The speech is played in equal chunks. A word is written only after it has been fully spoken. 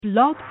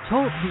Blog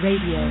Talk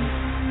Radio.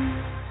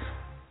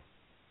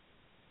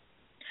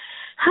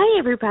 Hi,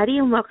 everybody,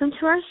 and welcome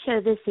to our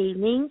show this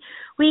evening.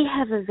 We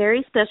have a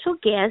very special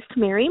guest,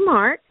 Mary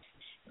Marks.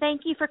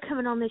 Thank you for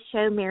coming on the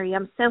show, Mary.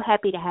 I'm so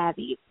happy to have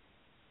you.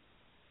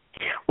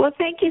 Well,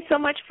 thank you so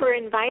much for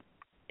inviting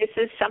me.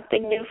 This is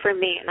something new for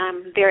me, and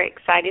I'm very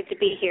excited to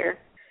be here.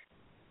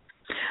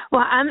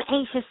 Well, I'm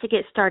anxious to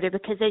get started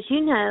because, as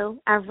you know,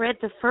 I've read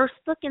the first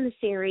book in the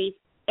series,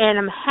 and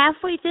I'm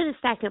halfway through the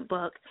second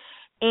book.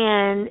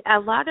 And a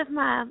lot of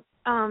my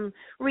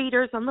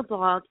readers on the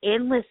blog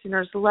and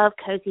listeners love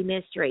cozy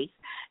mysteries.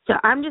 So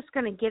I'm just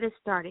going to get us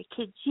started.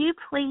 Could you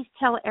please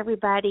tell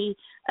everybody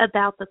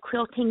about the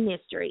Quilting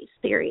Mystery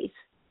series?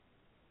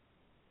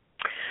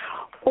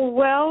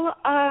 Well,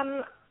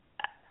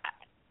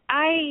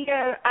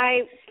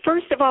 I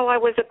first of all, I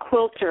was a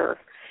quilter.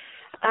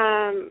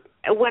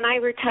 When I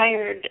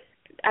retired,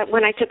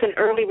 when I took an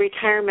early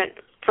retirement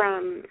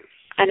from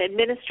an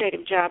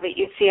administrative job at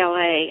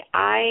UCLA,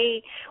 I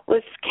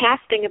was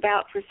casting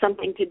about for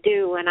something to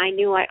do, and I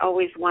knew I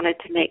always wanted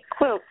to make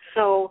quilts.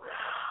 So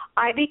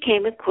I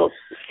became a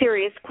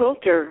serious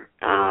quilter,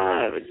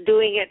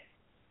 doing it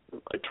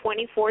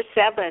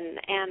 24/7,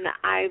 and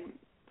I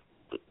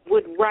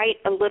would write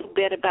a little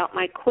bit about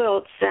my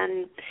quilts.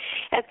 And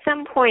at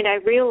some point I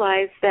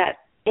realized that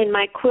in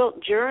my quilt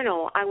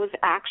journal, I was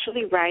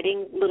actually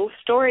writing little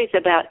stories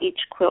about each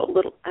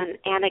quilt, an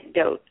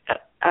anecdote,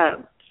 a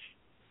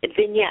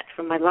vignette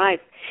from my life.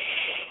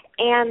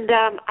 And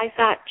I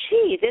thought,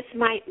 gee, this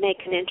might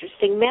make an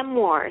interesting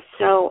memoir.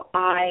 So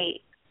I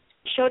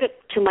showed it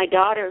to my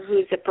daughter,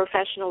 who's a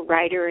professional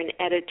writer and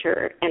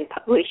editor and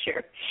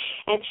publisher.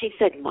 And she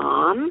said,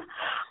 Mom,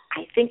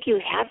 I think you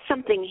have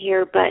something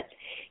here, but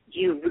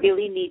you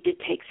really need to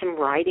take some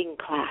writing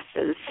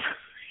classes.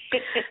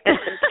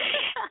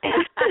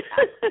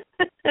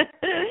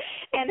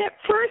 And at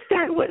first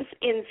I was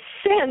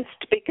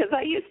incensed because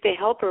I used to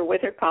help her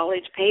with her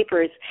college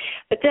papers.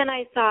 But then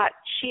I thought,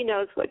 she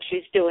knows what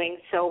she's doing,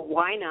 so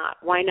why not?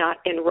 Why not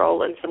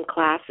enroll in some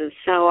classes?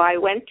 So I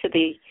went to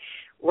the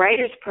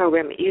writers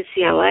program at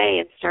UCLA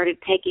and started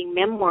taking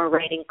memoir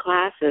writing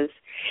classes.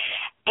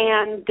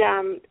 And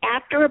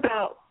after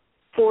about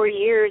 4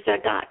 years, I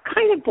got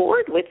kind of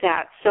bored with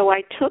that. So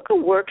I took a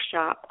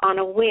workshop on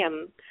a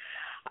whim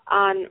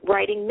on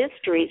writing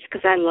mysteries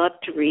because I love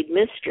to read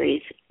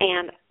mysteries,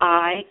 and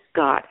I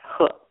got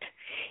hooked.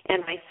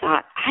 And I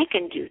thought, I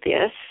can do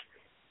this.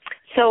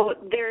 So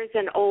there's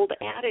an old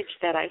adage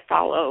that I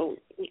follow,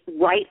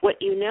 write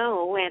what you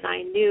know, and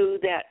I knew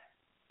that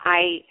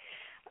I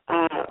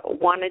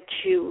wanted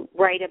to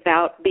write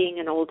about being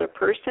an older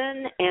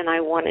person, and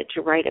I wanted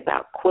to write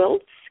about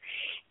quilts,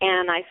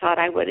 and I thought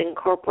I would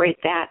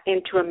incorporate that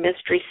into a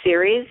mystery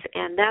series,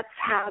 and that's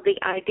how the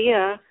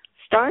idea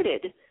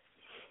started.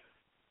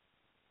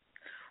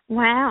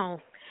 Wow.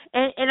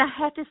 And I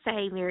have to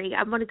say, Mary,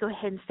 I'm going to go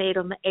ahead and say it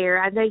on the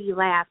air. I know you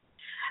laughed.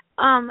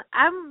 I'm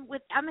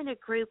in a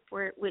group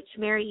which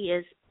Mary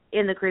is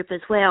in the group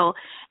as well,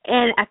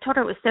 and I told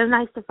her it was so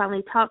nice to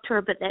finally talk to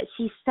her, but that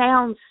she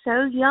sounds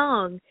so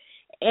young.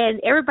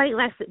 And everybody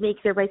laughs at me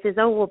because everybody says,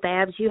 oh, well,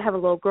 Babs, you have a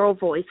little girl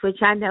voice,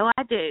 which I know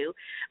I do.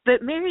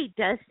 But Mary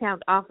does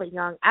sound awfully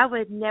young. I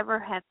would never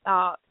have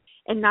thought,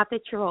 and not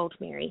that you're old,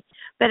 Mary,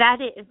 but I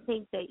didn't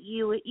think that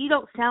you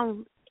don't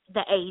sound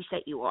the age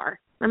that you are.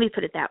 Let me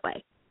put it that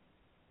way.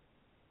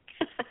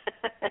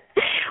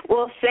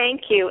 Well,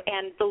 thank you.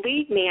 And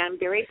believe me, I'm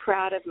very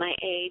proud of my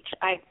age.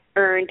 I've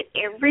earned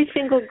every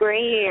single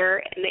gray hair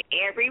and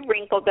every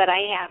wrinkle that I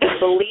have. And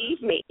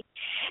believe me,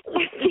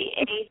 at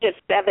the age of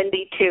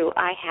 72,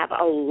 I have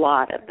a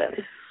lot of them.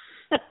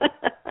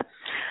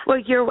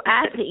 Well,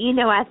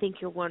 I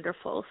think you're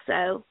wonderful.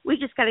 So we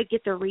just got to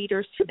get the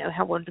readers to know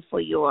how wonderful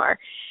you are.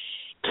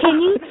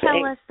 Can you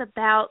tell us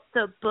about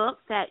the book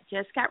that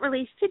just got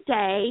released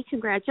today?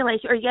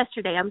 Congratulations, or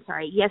yesterday.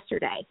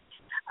 Yesterday.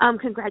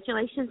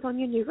 Congratulations on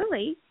your new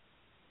release.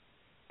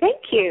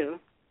 Thank you.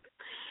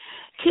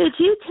 Could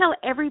you tell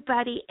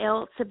everybody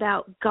else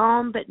about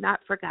Gone But Not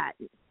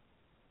Forgotten?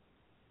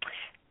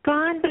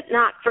 Gone But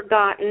Not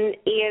Forgotten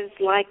is,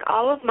 like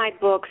all of my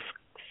books,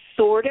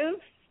 sort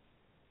of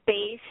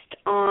based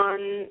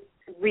on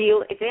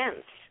real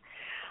events.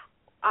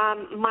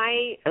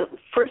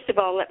 First of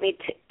all, let me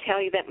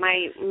tell you that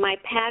my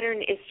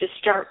pattern is to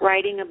start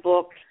writing a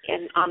book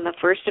on the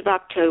 1st of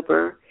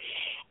October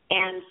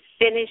and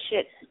finish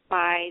it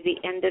by the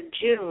end of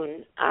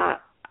June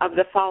of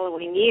the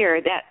following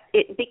year.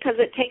 Because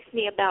it takes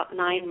me about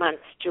 9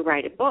 months to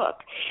write a book.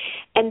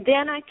 And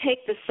then I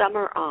take the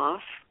summer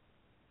off,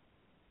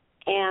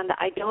 and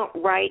I don't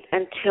write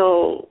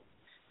until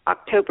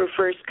October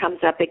 1st comes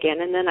up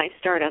again, and then I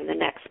start on the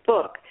next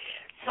book.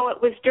 So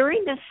it was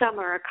during the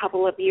summer a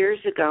couple of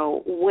years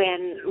ago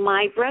when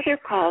my brother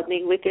called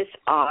me with this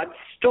odd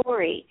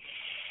story.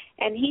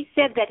 And he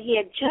said that he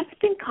had just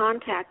been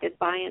contacted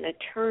by an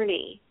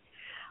attorney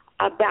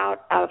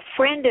about a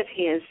friend of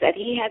his that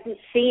he hadn't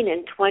seen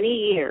in 20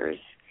 years.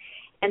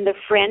 And the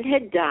friend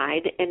had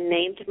died and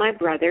named my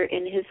brother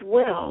in his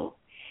will.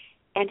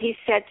 and he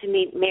said to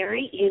me,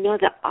 Mary, you know,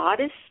 the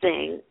oddest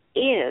thing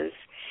is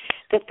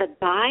that the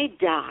guy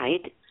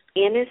died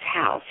in his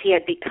house. He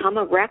had become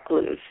a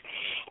recluse,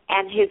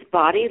 and his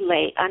body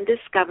lay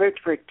undiscovered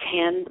for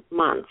 10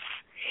 months.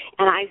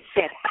 And I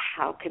said,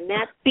 how can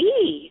that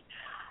be?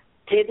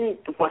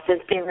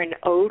 Wasn't there an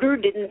odor?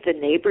 Didn't the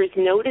neighbors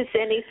notice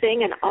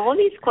anything? And all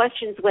these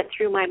questions went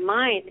through my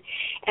mind,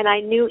 and I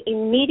knew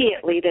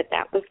immediately that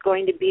that was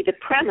going to be the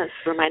premise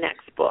for my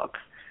next book.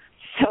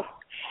 So,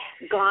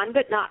 Gone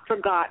But Not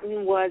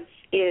Forgotten was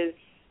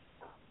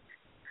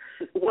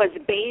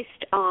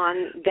based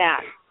on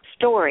that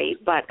story,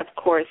 but of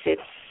course it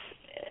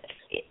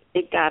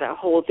got a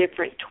whole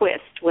different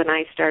twist when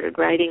I started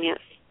writing it.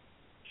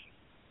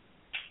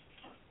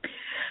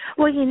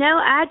 Well, you know,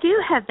 I do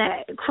have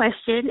that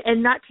question,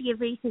 and not to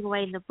give anything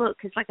away in the book,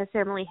 because like I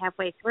said, I'm only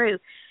halfway through.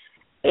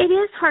 It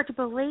is hard to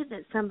believe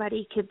that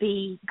somebody could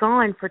be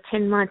gone for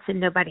 10 months and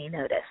nobody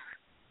noticed.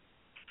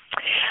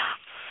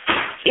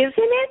 Isn't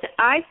it?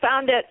 I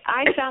found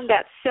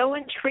that so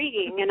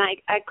intriguing, and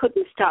I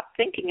couldn't stop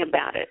thinking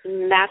about it.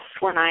 And that's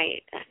when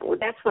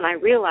I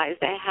realized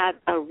I had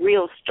a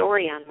real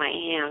story on my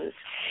hands.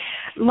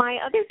 My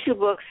other two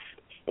books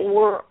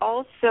were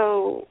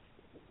also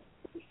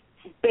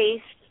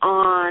based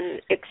on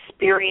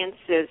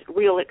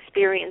real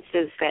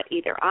experiences that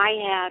either I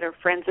had or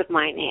friends of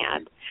mine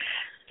had.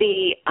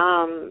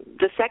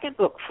 The second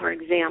book, for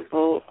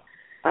example,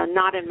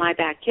 Not in My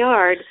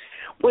Backyard,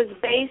 was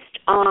based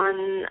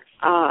on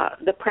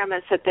the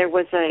premise that there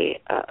was a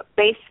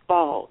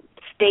baseball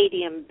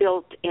stadium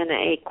built in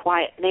a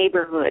quiet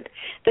neighborhood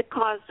that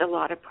caused a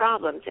lot of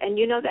problems. And,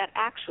 you know, that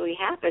actually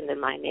happened in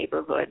my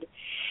neighborhood.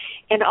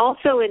 And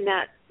also in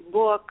that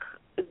book,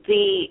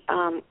 the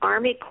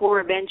Army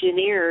Corps of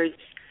Engineers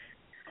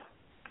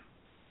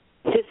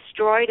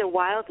destroyed a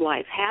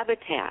wildlife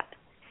habitat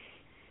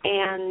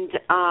and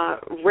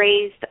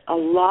raised a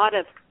lot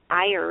of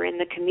ire in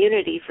the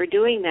community for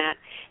doing that.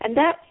 And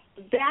that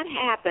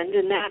happened,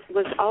 and that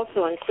was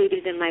also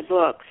included in my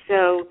book.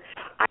 So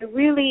I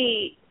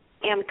really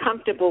am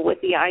comfortable with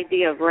the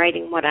idea of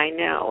writing what I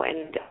know,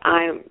 and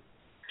I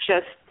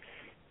just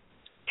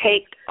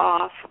take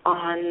off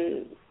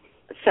on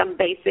some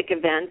basic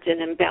event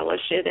and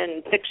embellish it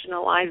and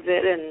fictionalize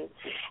it and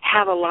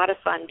have a lot of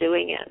fun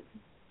doing it.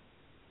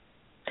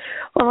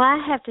 Well,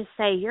 I have to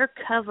say, your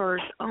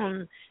covers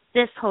on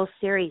this whole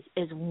series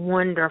is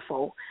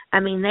wonderful. I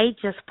mean, they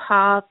just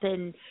pop,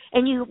 and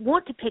you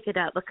want to pick it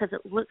up because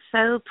it looks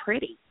so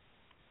pretty.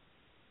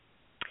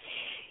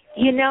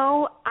 You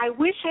know, I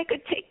wish I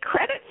could take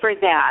credit for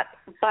that,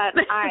 but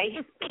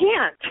I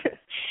can't.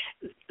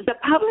 The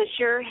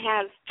publisher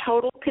has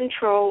total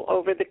control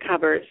over the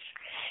covers,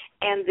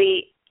 and the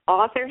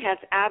author has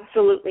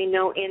absolutely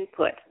no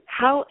input.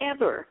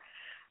 However,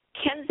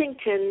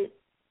 Kensington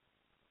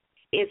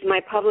is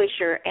my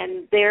publisher,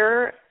 and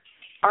their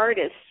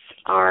artists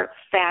are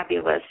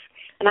fabulous.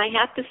 And I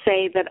have to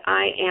say that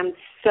I am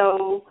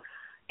so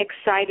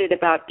excited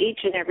about each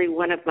and every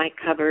one of my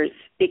covers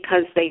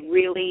because they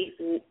really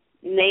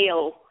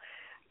nail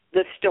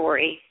the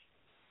story,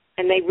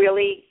 and they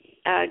really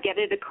get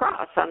it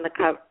across on the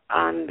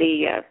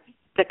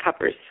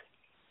covers.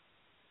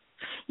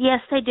 Yes,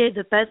 they do.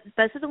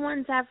 Both of the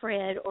ones I've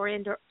read or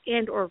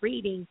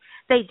reading,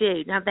 they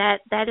do. Now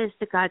that is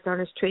the God's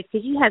honest truth,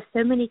 because you have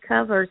so many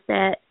covers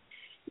that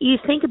you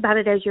think about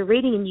it as you're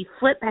reading, and you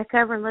flip back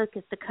over and look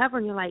at the cover,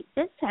 and you're like,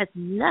 this has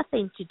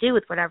nothing to do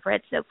with what I've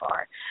read so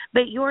far.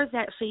 But yours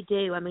actually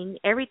do. I mean,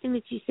 everything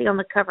that you see on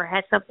the cover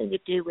has something to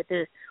do with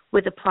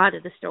the plot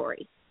of the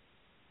story.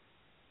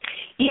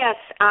 Yes,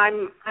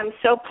 I'm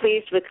so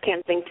pleased with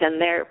Kensington.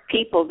 Their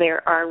people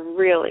there are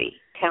really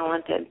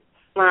talented.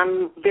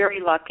 I'm very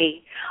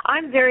lucky.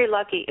 I'm very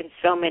lucky in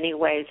so many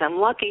ways. I'm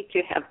lucky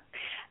to have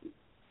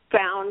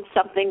found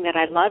something that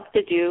I love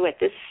to do at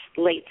this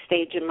late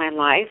stage in my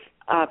life,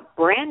 a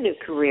brand new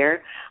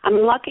career.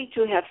 I'm lucky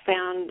to have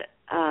found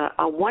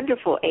a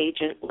wonderful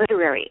agent,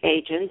 literary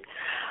agent,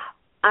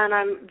 and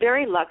I'm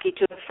very lucky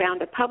to have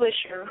found a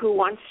publisher who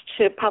wants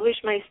to publish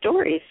my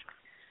stories.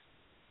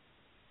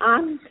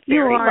 I'm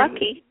very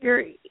lucky.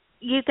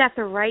 You've got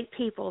the right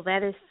people,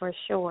 that is for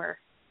sure.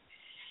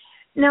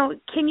 Now,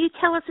 can you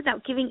tell us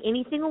about giving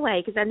anything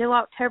away? Because I know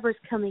October's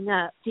coming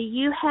up. Do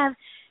you have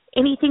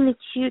anything that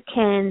you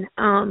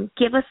can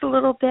give us a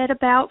little bit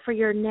about for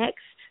your next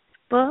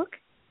book?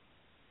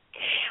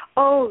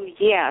 Oh,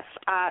 yes.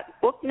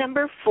 Book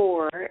number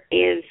 4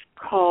 is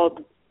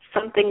called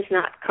Something's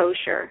Not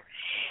Kosher.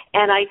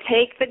 And I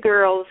take the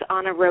girls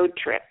on a road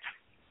trip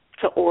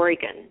to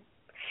Oregon.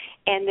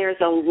 And there's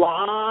a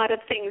lot of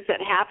things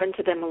that happen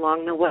to them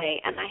along the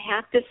way. And I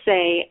have to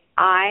say,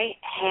 I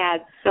had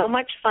so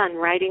much fun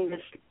writing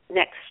this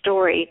next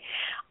story.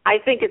 I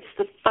think it's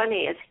the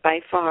funniest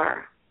by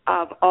far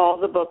of all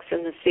the books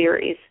in the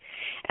series.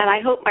 And I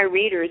hope my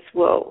readers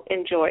will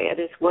enjoy it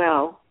as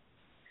well.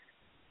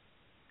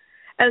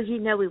 Oh, you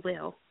know we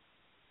will.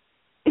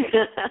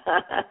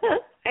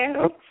 I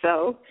hope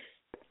so.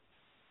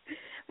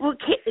 Well,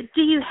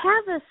 do you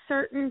have a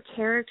certain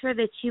character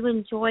that you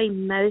enjoy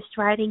most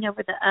writing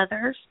over the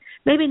others?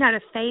 Maybe not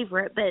a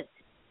favorite, but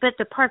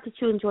the part that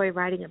you enjoy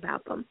writing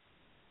about them.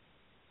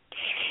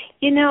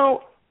 You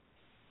know,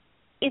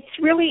 it's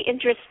really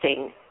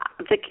interesting.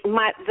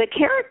 The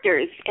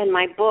characters in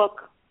my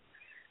book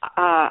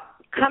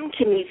come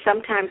to me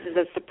sometimes as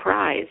a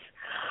surprise.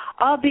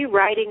 I'll be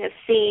writing a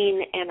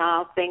scene and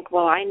I'll think,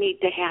 well, I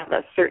need to have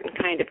a certain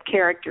kind of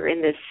character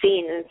in this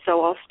scene, and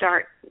so I'll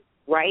start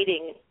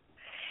writing,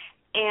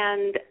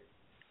 and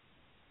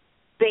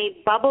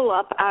they bubble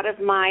up out of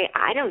my,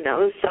 I don't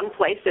know,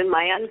 someplace in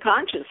my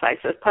unconscious, I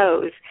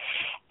suppose.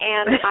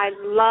 And I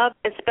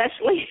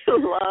especially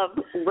love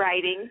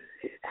writing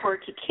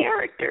quirky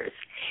characters.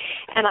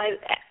 And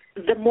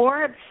the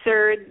more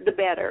absurd, the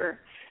better.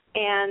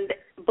 And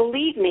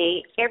believe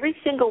me, every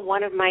single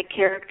one of my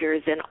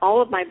characters in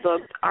all of my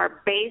books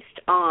are based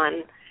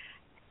on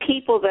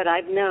people that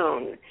I've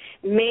known.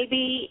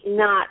 Maybe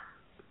not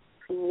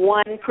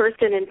one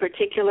person in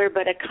particular,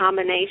 but a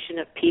combination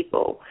of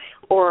people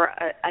or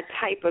a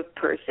type of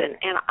person.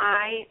 And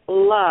I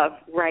love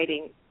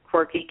writing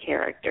quirky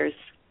characters.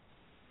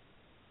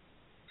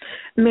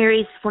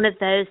 Mary's one of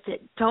those that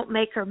don't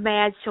make her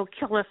mad, she'll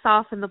kill us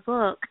off in the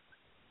book.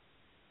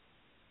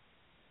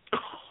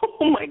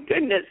 Oh, my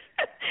goodness.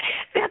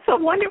 That's a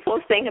wonderful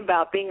thing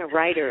about being a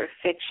writer of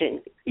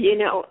fiction. You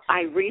know,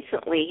 I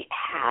recently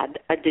had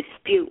a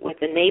dispute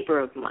with a neighbor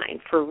of mine,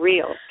 for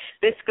real.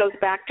 This goes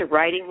back to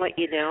writing what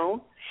you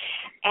know.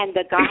 And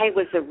the guy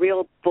was a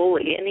real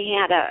bully, and he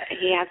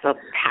has a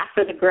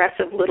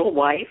passive-aggressive little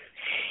wife.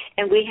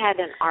 And we had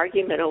an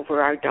argument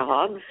over our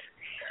dogs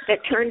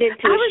that turned into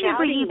a shouting match. I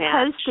remember you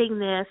posting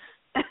this.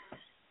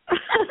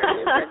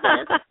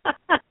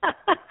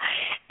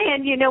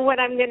 And you know what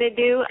I'm going to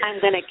do? I'm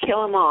going to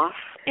kill him off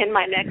in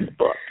my next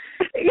book.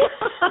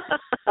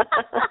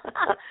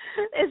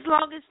 As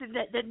long as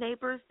the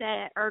neighbors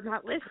that are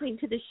not listening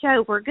to the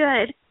show, we're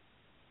good.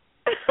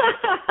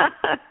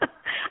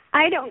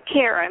 I don't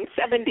care. I'm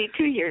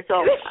 72 years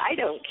old. I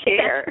don't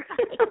care.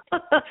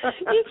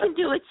 You can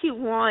do what you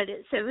want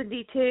at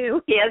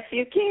 72. Yes,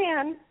 you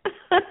can.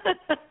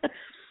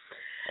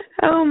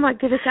 Oh, my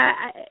goodness.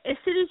 As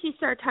soon as you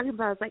started talking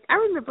about it, I was like, I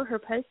remember her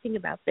posting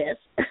about this.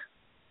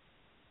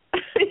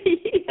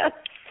 Yes.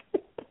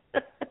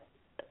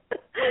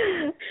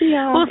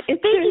 Yeah. Well,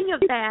 speaking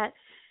of that,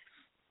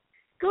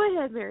 go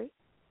ahead, Mary.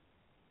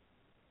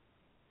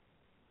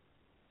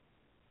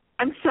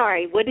 I'm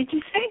sorry. What did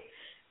you say?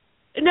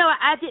 No,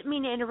 I didn't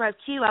mean to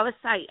interrupt you. I was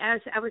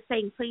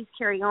saying please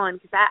carry on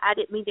because I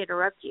didn't mean to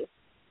interrupt you.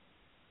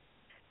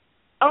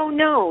 Oh,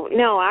 no,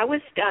 I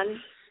was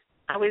done.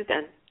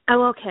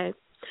 Oh, okay.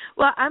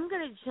 Well, I'm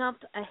going to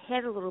jump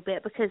ahead a little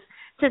bit because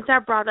since I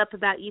brought up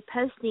about you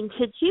posting,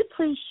 could you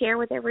please share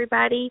with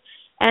everybody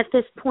at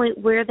this point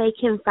where they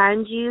can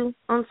find you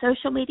on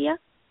social media?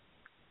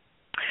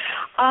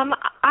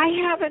 I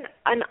have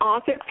an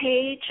author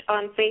page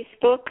on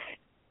Facebook,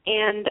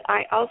 and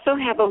I also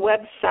have a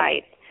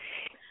website,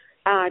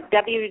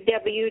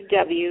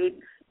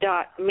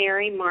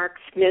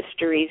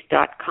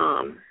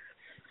 www.marymarksmysteries.com.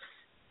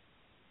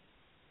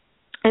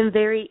 And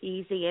very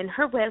easy. And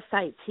her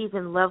website's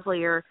even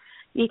lovelier.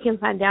 You can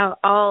find out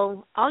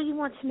all you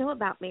want to know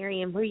about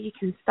Mary and where you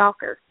can stalk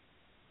her.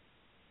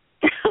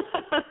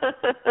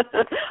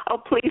 Oh,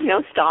 please,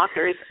 no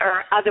stalkers,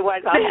 or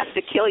otherwise I'll have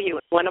to kill you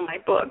in one of my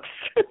books.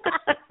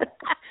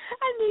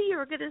 I knew you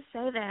were going to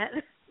say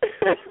that.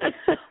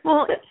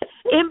 Well,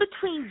 in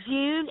between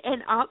June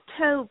and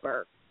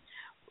October,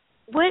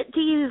 what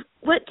do you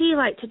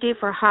like to do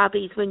for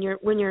hobbies when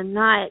you're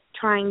not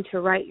trying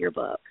to write your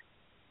book?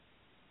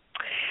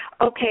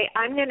 Okay,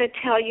 I'm going to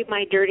tell you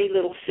my dirty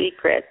little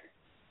secret.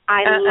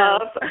 I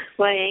love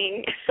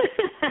playing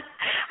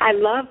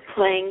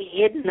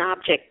hidden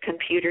object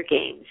computer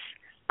games.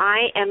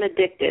 I am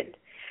addicted.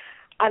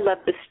 I love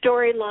the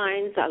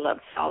storylines. I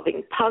love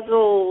solving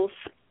puzzles.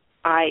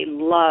 I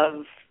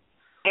love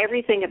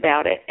everything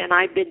about it, and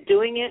I've been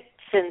doing it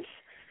since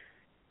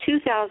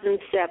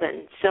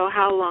 2007. So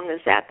how long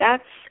is that?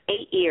 That's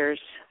 8 years.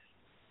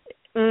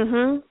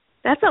 Mhm.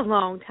 That's a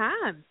long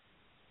time.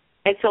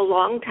 It's a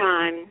long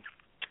time,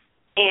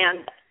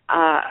 and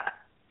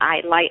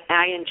I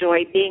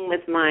enjoy being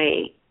with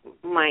my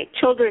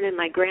children and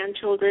my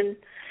grandchildren.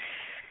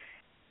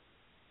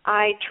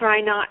 I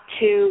try not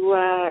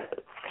to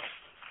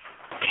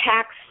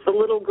tax the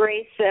little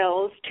gray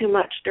cells too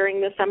much during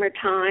the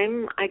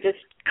summertime. I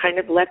just kind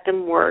of let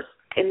them work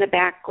in the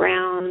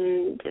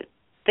background,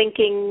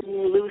 thinking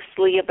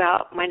loosely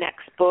about my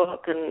next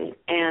book and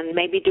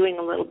maybe doing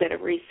a little bit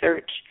of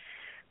research.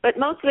 But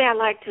mostly I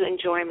like to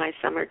enjoy my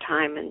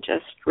summertime and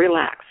just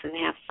relax and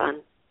have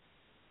fun.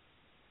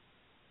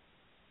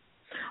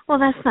 Well,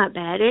 that's not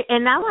bad.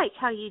 And I like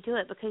how you do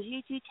it because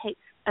you do take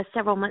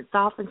several months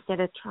off instead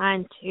of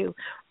trying to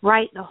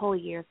write the whole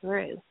year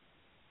through.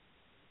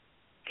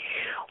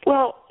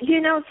 Well, you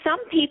know, some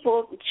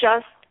people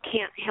just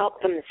can't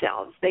help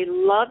themselves. They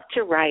love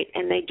to write,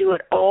 and they do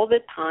it all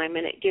the time,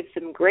 and it gives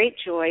them great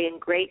joy and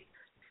great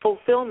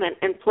fulfillment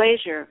and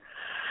pleasure.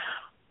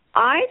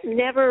 I've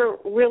never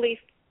really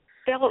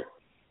felt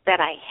that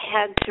I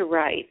had to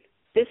write.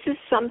 This is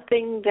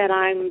something that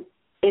I'm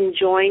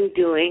enjoying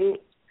doing,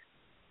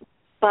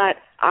 but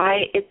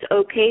it's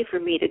okay for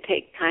me to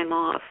take time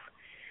off.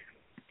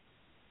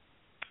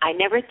 I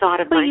never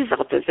thought of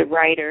myself as a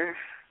writer.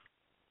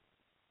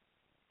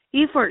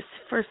 You've worked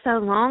for so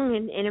long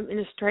in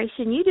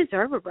administration, you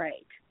deserve a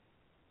break.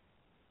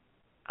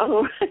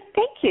 Oh,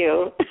 thank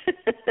you.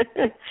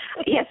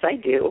 Yes, I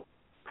do.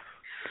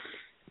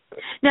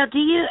 Now,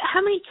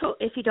 how many children,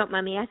 if you don't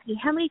mind me asking,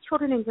 how many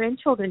children and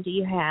grandchildren do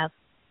you have?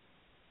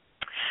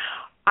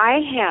 I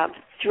have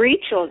 3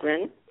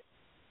 children,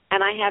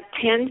 and I have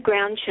 10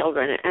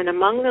 grandchildren, and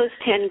among those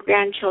 10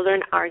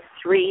 grandchildren are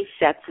 3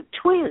 sets of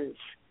twins.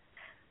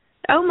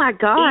 Oh, my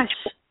gosh.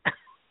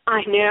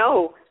 I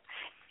know.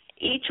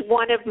 Each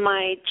one of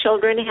my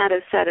children had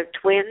a set of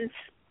twins,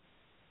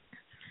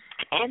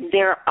 and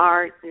there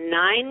are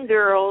 9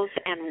 girls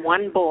and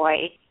 1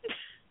 boy.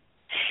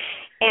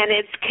 And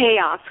it's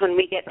chaos when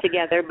we get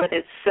together, but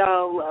it's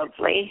so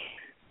lovely.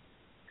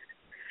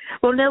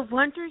 Well, no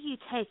wonder you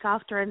take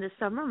off during the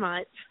summer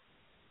months.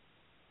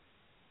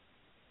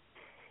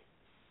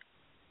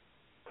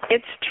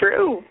 It's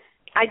true.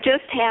 I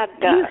just had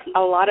a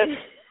lot of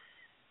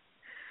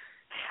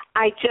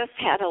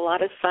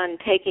fun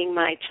taking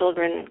my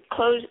children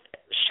clothes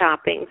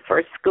shopping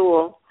for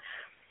school.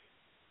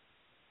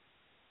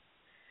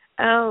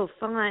 Oh,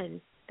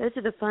 fun. Those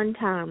are the fun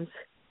times.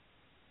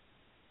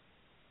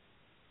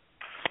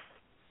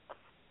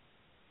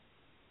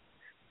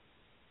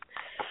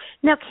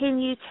 Now, can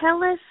you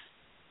tell us,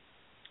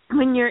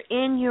 when you're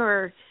in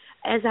your,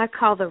 as I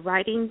call the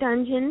writing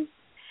dungeon,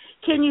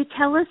 can you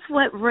tell us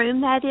what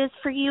room that is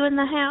for you in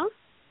the house?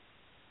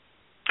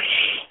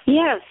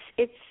 Yes,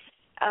 it's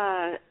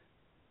a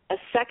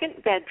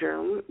second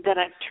bedroom that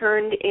I've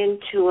turned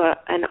into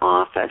an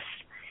office,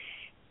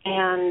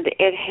 and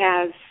it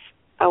has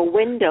a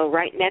window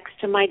right next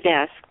to my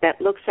desk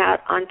that looks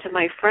out onto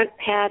my front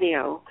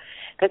patio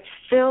that's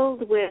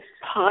filled with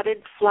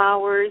potted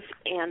flowers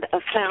and a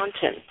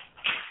fountain.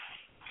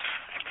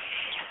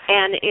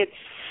 And it's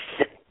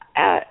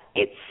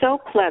so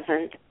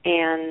pleasant,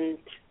 and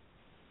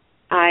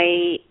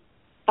I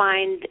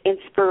find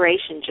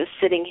inspiration just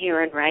sitting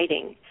here and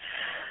writing.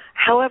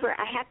 However,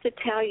 I have to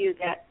tell you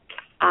that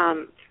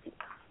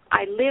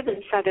I live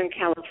in Southern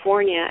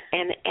California,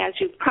 and as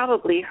you've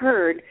probably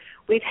heard,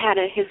 we've had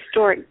a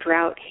historic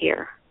drought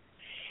here.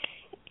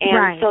 And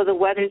right. So the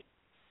weather's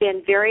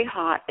been very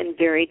hot and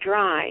very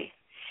dry.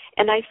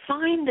 And I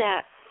find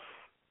that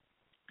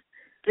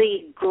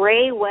the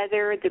gray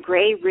weather, the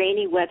gray,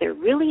 rainy weather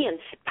really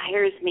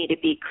inspires me to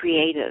be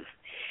creative.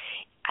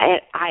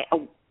 I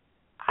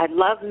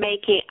love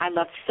making, I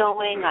love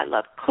sewing, I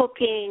love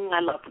cooking, I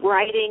love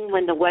writing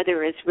when the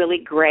weather is really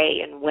gray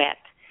and wet.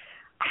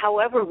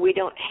 However, we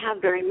don't have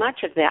very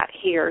much of that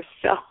here,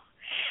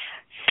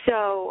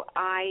 so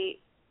I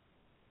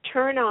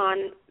turn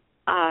on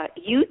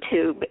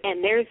YouTube,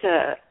 and there's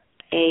a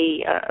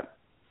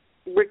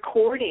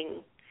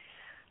recording,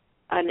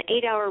 an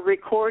 8-hour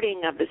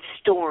recording of a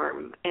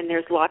storm, and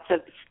there's lots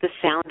of the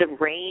sound of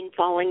rain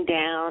falling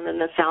down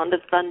and the sound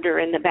of thunder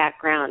in the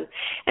background.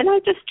 And I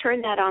just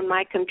turn that on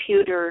my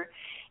computer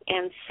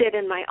and sit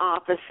in my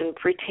office and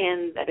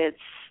pretend that it's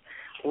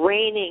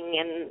raining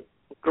and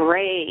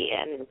gray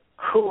and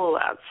cool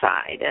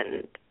outside,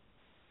 and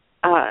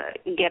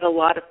get a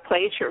lot of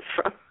pleasure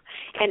from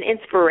and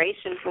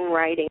inspiration from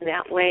writing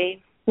that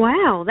way.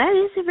 Wow, that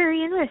is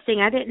very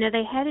interesting. I didn't know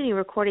they had any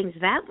recordings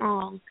that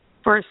long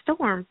for a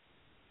storm.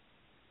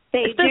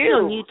 They Especially do.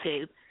 on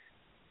YouTube.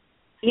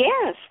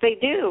 Yes, they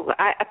do.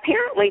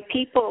 Apparently,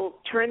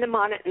 people turn them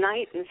on at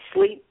night and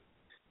sleep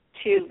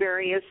to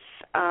various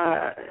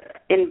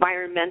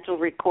environmental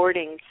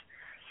recordings.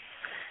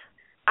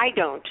 I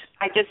don't.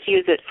 I just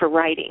use it for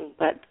writing.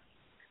 But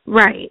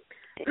right.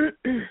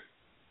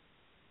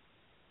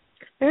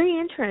 Very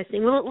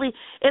interesting. Well,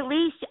 at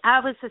least I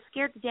was so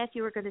scared to death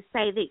you were going to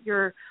say that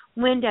your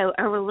window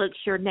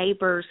overlooks your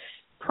neighbor's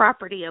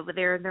property over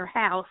there in their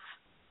house.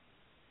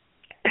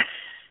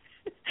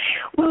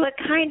 Well, it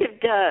kind of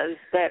does,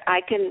 but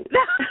I can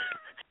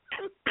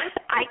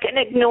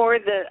ignore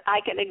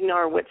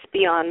what's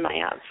beyond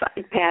my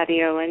outside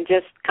patio and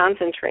just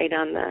concentrate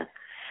on the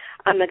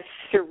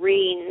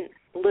serene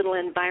little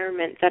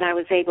environment that I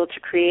was able to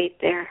create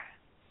there.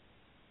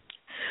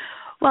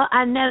 Well,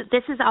 I know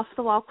this is off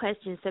the wall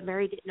question, so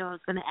Mary didn't know I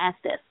was going to ask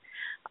this.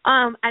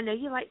 I know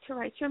you like to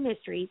write your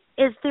mysteries.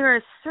 Is there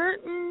a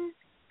certain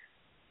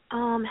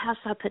how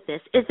shall I put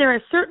this? Is there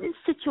a certain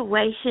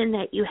situation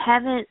that you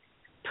haven't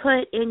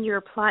put in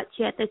your plot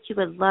yet that you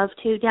would love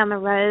to down the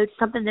road,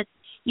 something that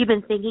you've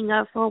been thinking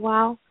of for a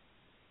while?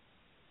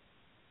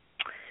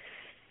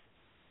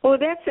 Well,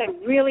 that's a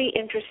really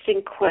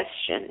interesting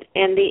question,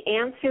 and the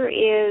answer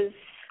is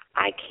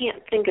I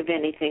can't think of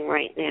anything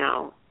right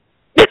now.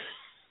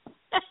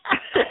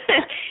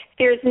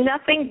 There's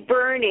nothing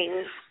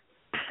burning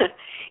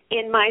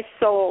in my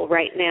soul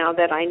right now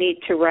that I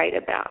need to write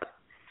about,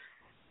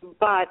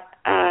 but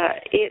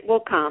it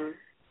will come.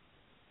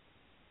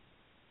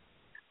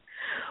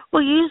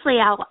 Well, usually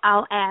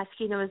I'll ask,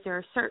 is there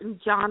a certain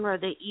genre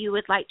that you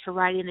would like to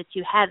write in that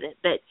you haven't?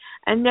 But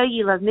I know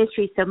you love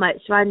mystery so much,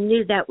 so I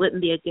knew that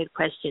wouldn't be a good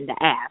question to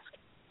ask.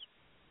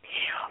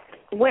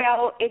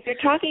 Well, if you're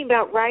talking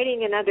about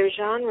writing in other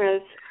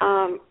genres,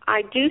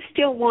 I do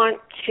still want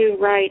to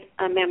write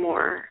a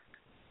memoir.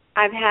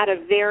 I've had a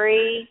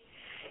very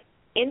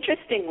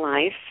interesting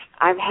life.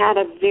 I've had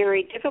a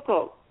very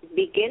difficult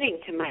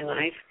beginning to my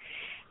life,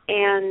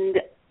 and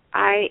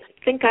I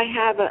think I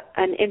have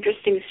an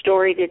interesting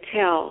story to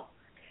tell.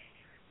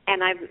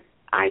 And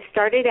I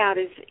started out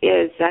as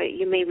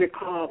you may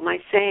recall my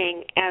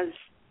saying, as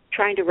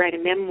trying to write a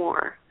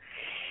memoir.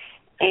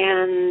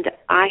 And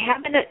I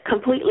haven't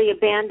completely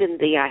abandoned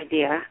the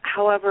idea.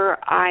 However,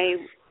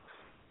 I'm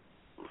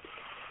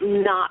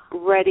not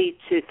ready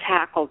to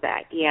tackle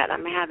that yet.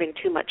 I'm having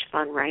too much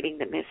fun writing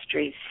the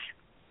mysteries.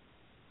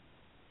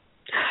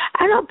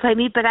 I don't blame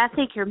you, but I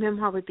think your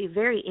memoir would be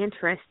very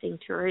interesting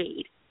to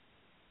read.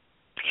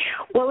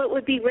 Well, it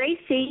would be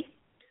racy.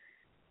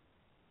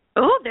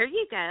 Oh, there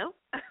you go.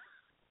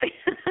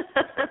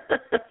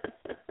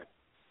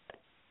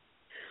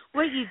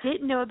 What you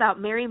didn't know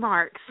about Mary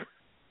Marks.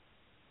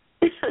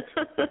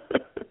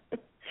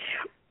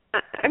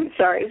 I'm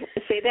sorry,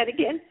 say that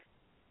again?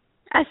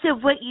 I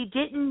said what you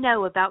didn't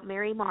know about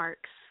Mary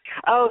Marks.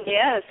 Oh,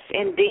 yes,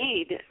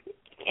 indeed.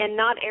 And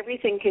not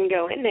everything can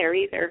go in there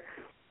either.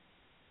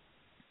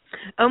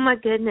 Oh, my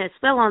goodness.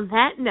 Well, on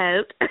that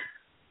note,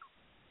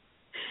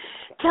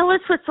 tell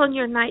us what's on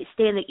your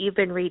nightstand that you've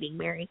been reading,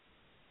 Mary.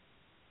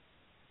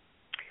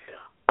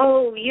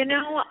 Oh,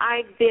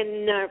 I've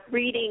been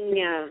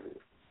reading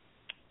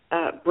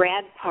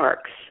Brad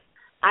Parks.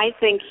 I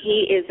think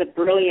he is a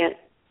brilliant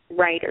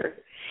writer.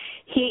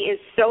 He is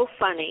so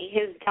funny.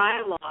 His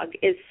dialogue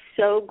is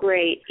so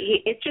great.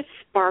 It just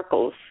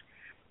sparkles.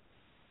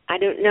 I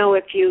don't know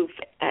if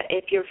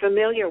you're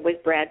familiar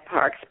with Brad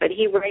Parks, but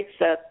he writes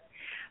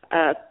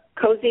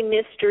cozy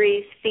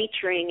mysteries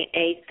featuring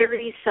a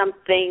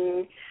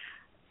 30-something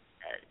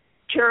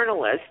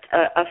journalist,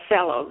 a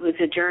fellow who's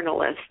a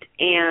journalist,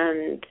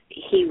 and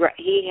he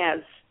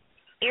has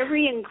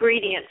every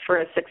ingredient for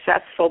a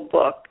successful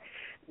book.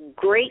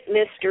 Great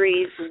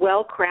mysteries,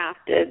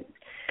 well-crafted,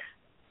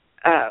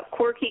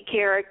 quirky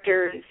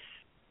characters,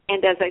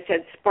 and as I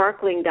said,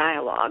 sparkling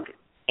dialogue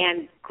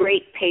and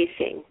great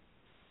pacing.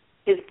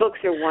 His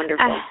books are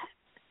wonderful.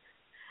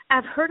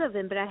 I've heard of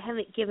him, but I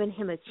haven't given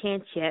him a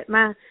chance yet.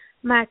 My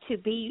to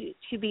be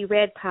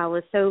read pile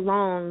is so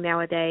long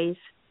nowadays.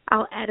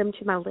 I'll add him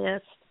to my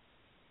list.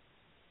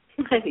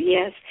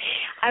 Yes.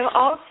 I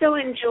also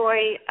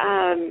enjoy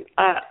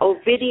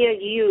Ovidia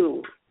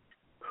Yu,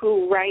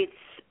 who writes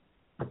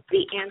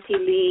the Auntie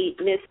Lee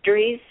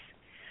mysteries.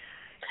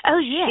 Oh,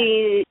 yeah.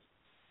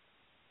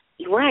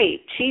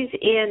 She's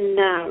in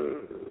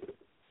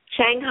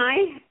Shanghai,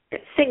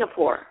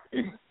 Singapore.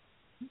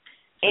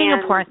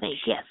 Singapore, I think,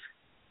 yes.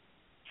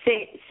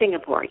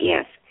 Singapore,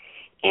 yes.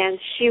 And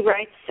she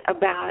writes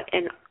about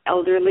an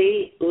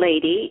elderly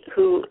lady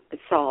who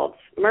solves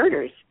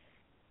murders,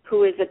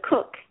 who is a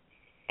cook.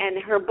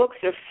 And her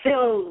books are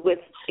filled with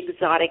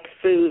exotic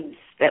foods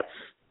that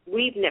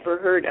we've never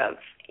heard of.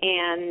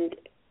 And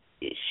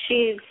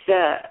she's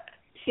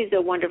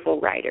a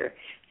wonderful writer.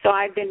 So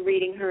I've been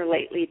reading her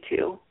lately,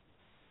 too.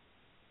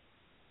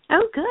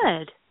 Oh,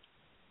 good.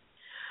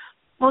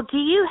 Well, do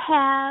you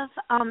have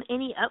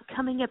any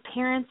upcoming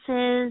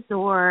appearances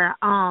or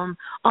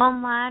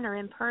online or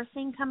in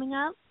person coming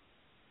up?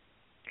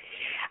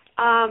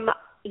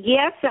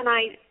 Yes, and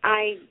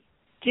I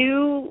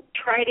do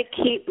try to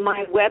keep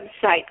my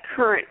website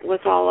current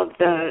with all of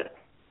the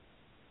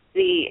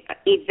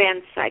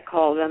events, I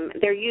call them.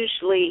 They're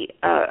usually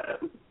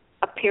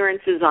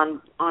appearances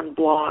on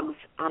blogs,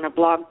 on a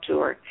blog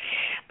tour.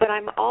 But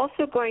I'm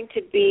also going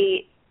to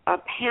be a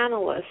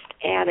panelist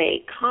at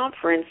a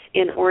conference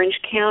in Orange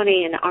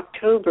County in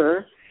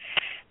October.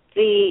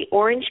 The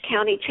Orange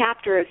County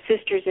chapter of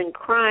Sisters in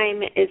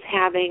Crime is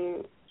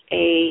having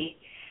a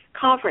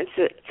conference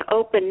that's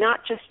open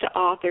not just to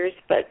authors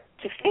but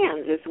to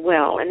fans as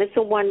well, and it's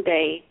a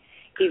one-day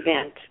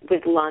event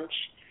with lunch.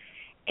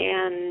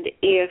 And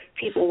if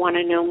people want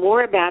to know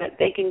more about it,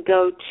 they can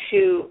go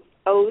to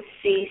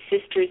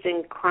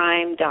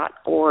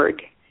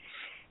ocsistersincrime.org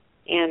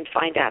and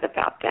find out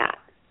about that.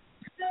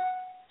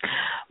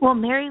 Well,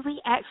 Mary,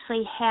 we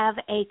actually have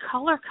a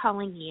caller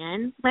calling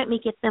in. Let me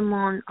get them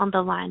on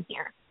the line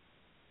here.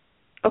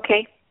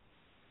 Okay.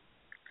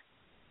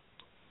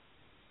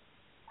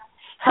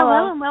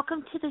 Hello and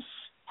welcome to the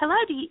Hello,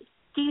 do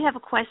you have a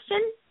question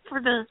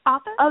for the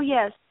author? Oh,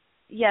 yes.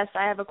 Yes,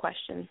 I have a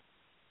question.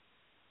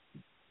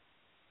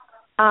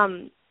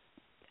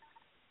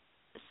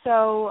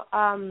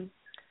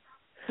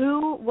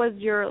 Who was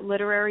your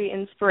literary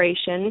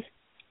inspiration,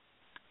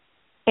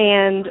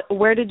 and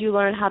where did you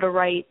learn how to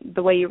write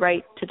the way you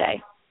write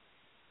today?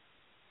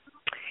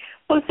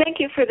 Well, thank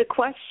you for the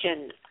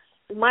question.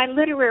 My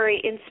literary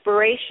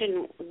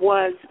inspiration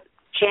was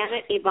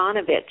Janet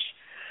Ivanovich.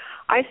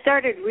 I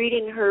started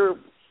reading her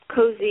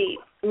cozy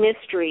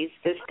mysteries,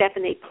 the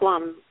Stephanie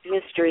Plum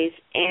mysteries,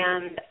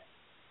 and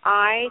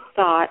I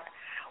thought,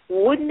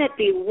 wouldn't it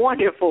be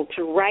wonderful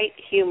to write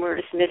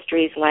humorous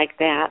mysteries like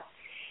that,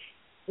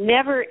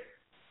 never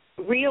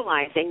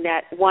realizing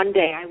that one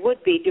day I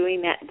would be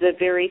doing the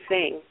very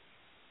thing.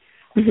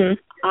 Mhm.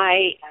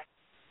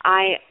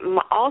 I'm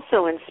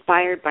also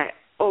inspired by,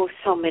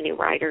 so many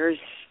writers,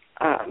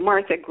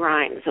 Martha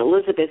Grimes,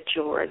 Elizabeth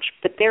George,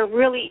 but they're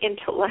really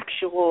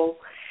intellectual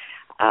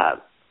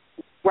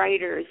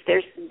writers.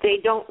 They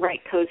don't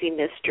write cozy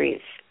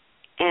mysteries.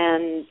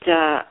 And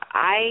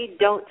I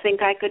don't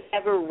think I could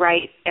ever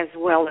write as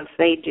well as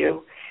they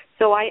do.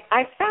 So I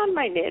found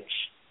my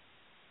niche.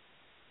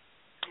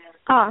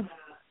 Ah.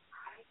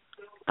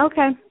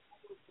 Okay.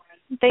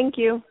 Thank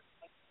you.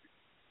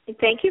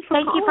 Thank you for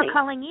calling. Thank you for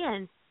calling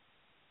in.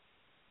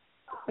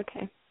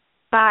 Okay.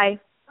 Bye.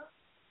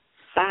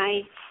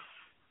 Bye.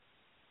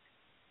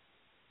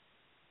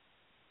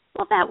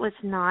 Well, that was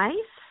nice.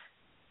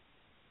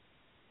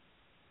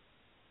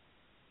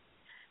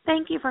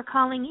 Thank you for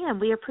calling in.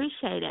 We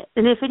appreciate it.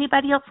 And if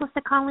anybody else wants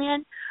to call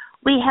in,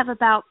 we have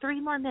about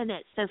 3 more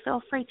minutes, so feel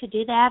free to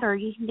do that, or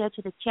you can go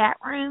to the chat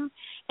room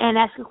and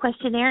ask a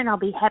question there, and I'll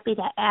be happy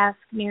to ask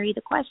Mary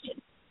the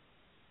question.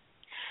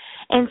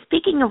 And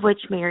speaking of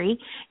which, Mary,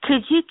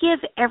 could you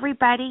give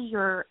everybody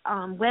your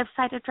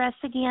website address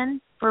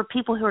again for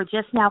people who are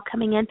just now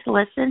coming in to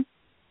listen?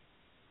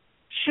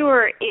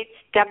 Sure. It's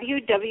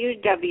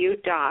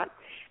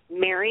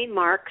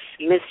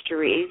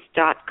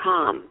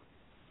www.marymarksmysteries.com.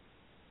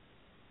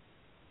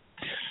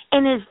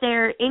 And is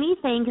there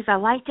anything, because I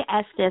like to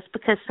ask this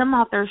because some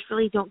authors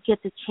really don't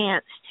get the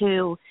chance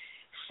to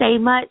say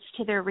much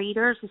to their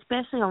readers,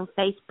 especially on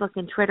Facebook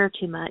and Twitter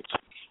too much.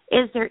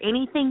 Is there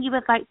anything you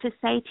would like to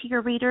say to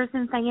your readers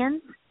and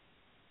fans?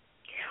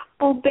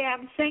 Oh,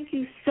 Babs, thank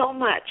you so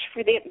much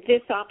for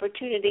this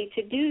opportunity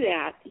to do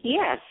that.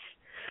 Yes.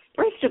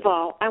 First of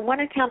all, I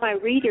want to tell my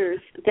readers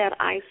that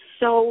I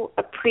so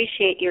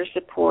appreciate your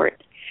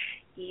support.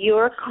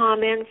 Your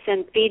comments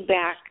and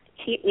feedback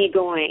keep me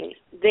going.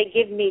 They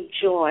give me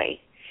joy,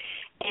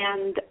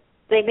 and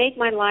they make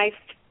my life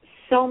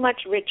so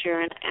much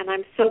richer, and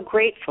I'm so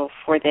grateful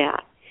for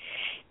that.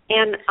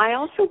 And I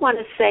also want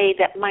to say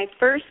that my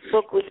first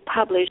book was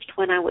published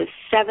when I was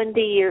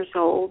 70 years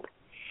old.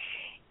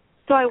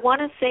 So I want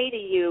to say to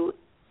you,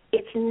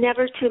 it's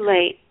never too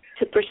late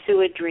to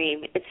pursue a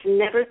dream. It's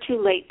never too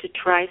late to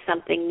try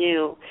something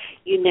new.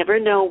 You never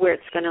know where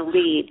it's going to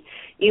lead.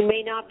 You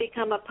may not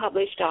become a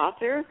published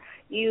author.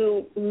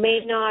 You may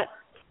not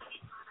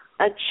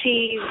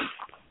achieve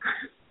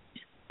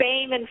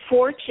fame and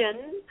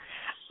fortune,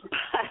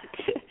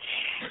 but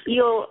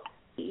you'll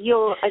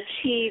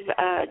achieve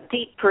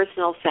deep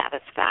personal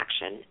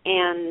satisfaction.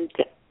 And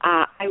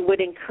I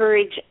would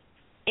encourage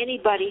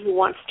anybody who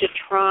wants to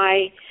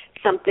try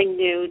something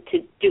new to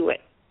do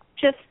it.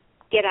 Just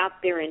get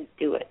out there and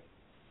do it.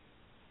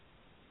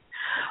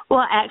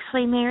 Well,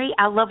 actually, Mary,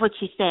 I love what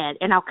you said,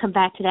 and I'll come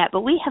back to that.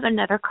 But we have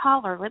another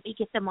caller. Let me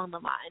get them on the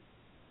line.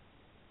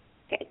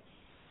 Okay.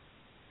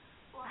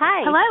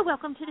 Hi. Hello,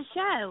 welcome to the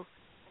show.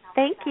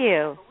 Thank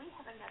you.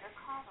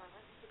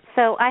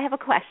 So I have a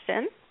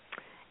question,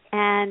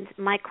 and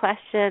my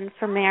question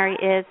for Mary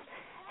is,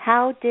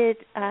 how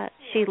did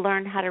she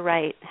learn how to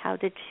write? How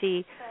did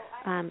she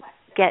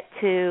get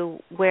to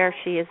where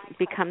she has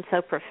become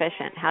so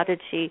proficient? How did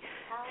she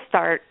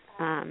start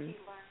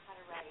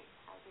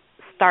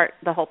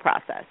the whole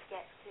process?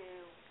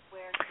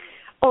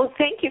 Oh,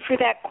 thank you for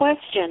that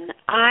question.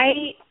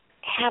 I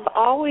have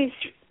always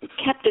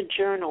kept a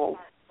journal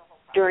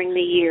during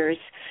the years,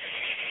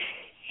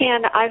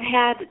 and I've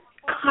had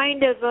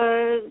kind of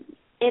a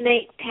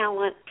innate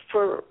talent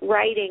for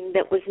writing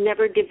that was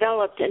never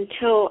developed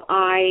until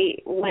I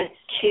went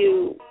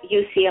to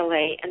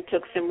UCLA and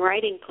took some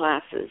writing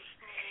classes.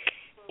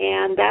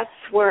 And that's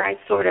where I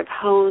sort of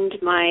honed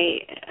my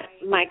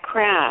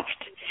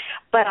craft.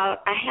 But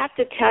I have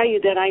to tell you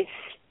that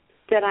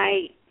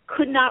I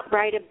could not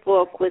write a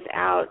book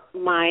without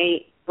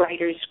my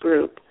writers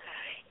group.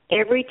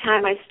 Every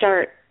time I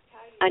start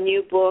a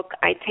new book,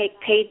 I take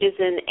pages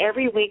in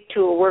every week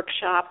to a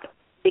workshop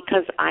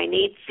because I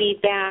need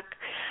feedback,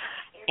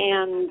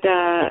 and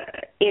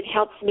it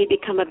helps me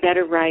become a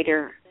better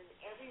writer.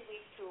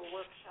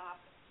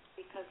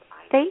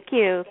 Thank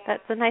you.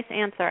 That's a nice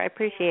answer. I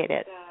appreciate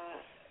it.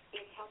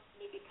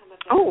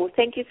 Oh,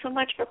 thank you so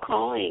much for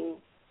calling.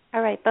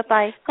 All right.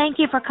 Bye-bye. Thank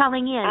you for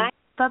calling in. Bye.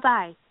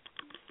 Bye-bye.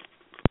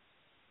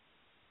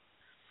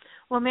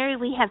 Well, Mary,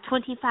 we have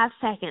 25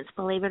 seconds,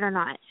 believe it or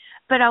not.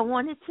 But I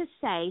wanted to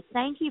say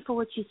thank you for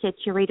what you said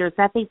to your readers.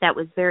 I think that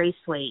was very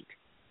sweet.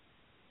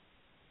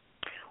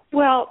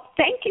 Well,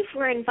 thank you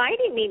for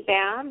inviting me,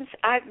 Babs.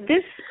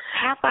 This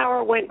half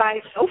hour went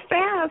by so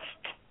fast.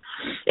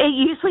 It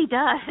usually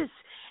does.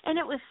 And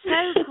it was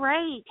so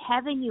great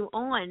having you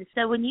on.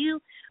 So when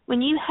you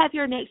have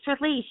your next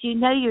release, you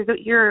know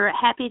you're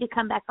happy to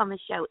come back on the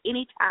show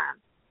anytime.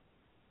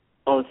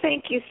 Oh,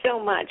 thank you so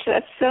much.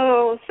 That's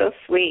so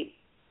sweet.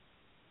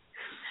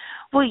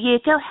 Well, you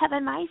go have a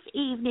nice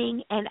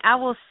evening, and I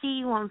will see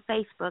you on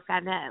Facebook, I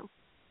know.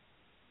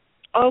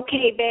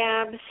 Okay,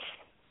 Babs.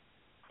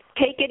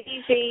 Take it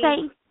easy.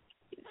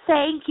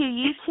 Thank you.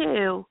 You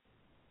too.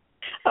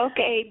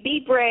 Okay,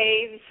 be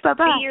brave.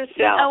 Bye-bye. Be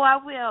yourself. Oh, I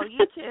will.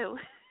 You too.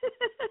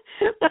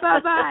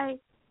 Bye-bye.